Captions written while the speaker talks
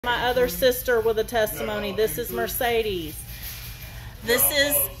My other sister with a testimony. This is Mercedes. This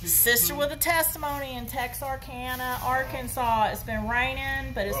is sister with a testimony in Texarkana, Arkansas. It's been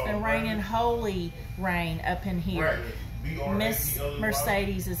raining, but it's been raining holy rain up in here. Miss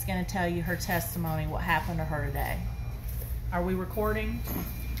Mercedes is going to tell you her testimony, what happened to her today. Are we recording?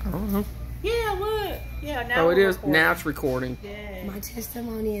 I don't know. Yeah, look. Yeah, now it is. Recording. Now it's recording. Yeah. My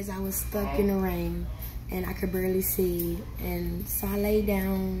testimony is I was stuck in the rain and I could barely see. And so I laid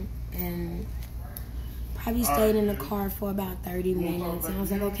down and probably stayed in the car for about 30 minutes. And I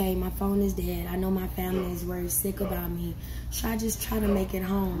was like, okay, my phone is dead. I know my family is very sick about me. Should I just try to make it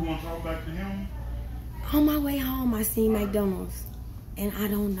home? On my way home, I seen McDonald's. And I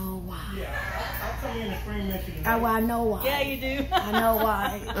don't know why. I know why. Yeah, you do. I know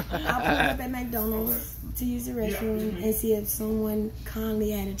why. I pulled up at McDonald's to use the restroom and see if someone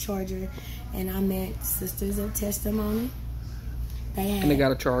kindly had a charger. And I met Sisters of Testimony. And they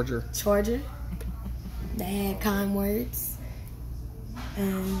got a charger. They had kind words.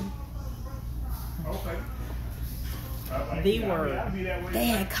 The word. They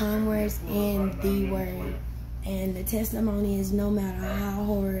had kind words and the word. And the testimony is no matter how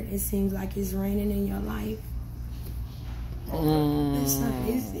hard it seems like it's raining in your life,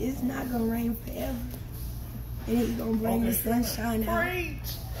 it's not going to rain forever. And it's going to bring the sunshine out.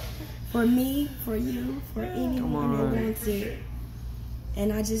 For me, for you, for anyone that wants it.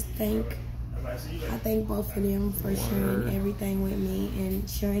 And I just thank both of them for sharing everything with me and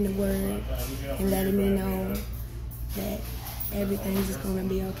sharing the word and letting me know that everything's just going to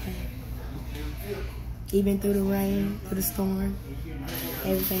be okay. Even through the rain, through the storm,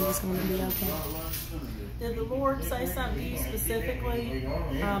 everything is going to be okay. Did the Lord say something to you specifically,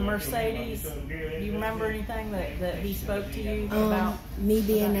 Mercedes? Do you remember anything that He spoke to you about? Me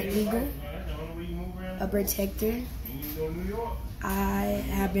being an eagle, a protector. I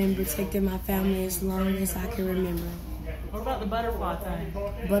have been protecting my family as long as I can remember. What about the butterfly thing?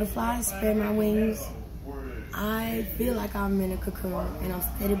 Butterflies spread my wings. I feel like I'm in a cocoon and I'm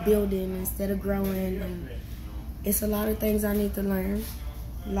steady building instead of growing, and it's a lot of things I need to learn,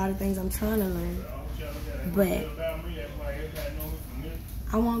 a lot of things I'm trying to learn, but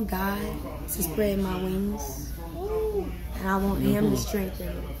I want God to spread my wings, and I want Him to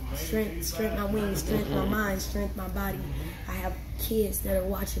strengthen my wings, strengthen my mind, strengthen my body. I have kids that are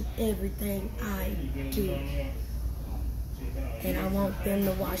watching everything I do. And I want them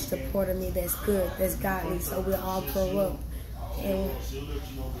to watch the part of me that's good, that's godly, so we'll all grow up and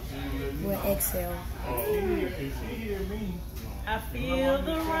we'll excel. I feel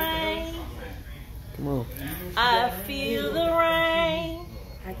the rain. Come on. I feel the rain.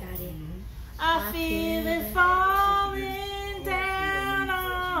 I got it. I feel it falling down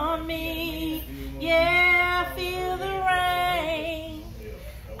on me. Yeah, I feel the rain.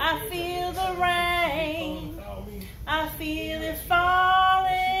 I feel the rain. I feel it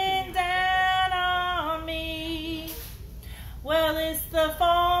falling down on me. Well, it's the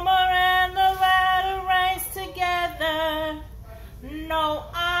former and the latter race together. No,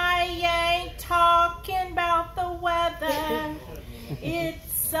 I ain't talking about the weather.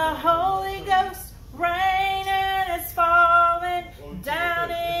 It's a Holy Ghost rain.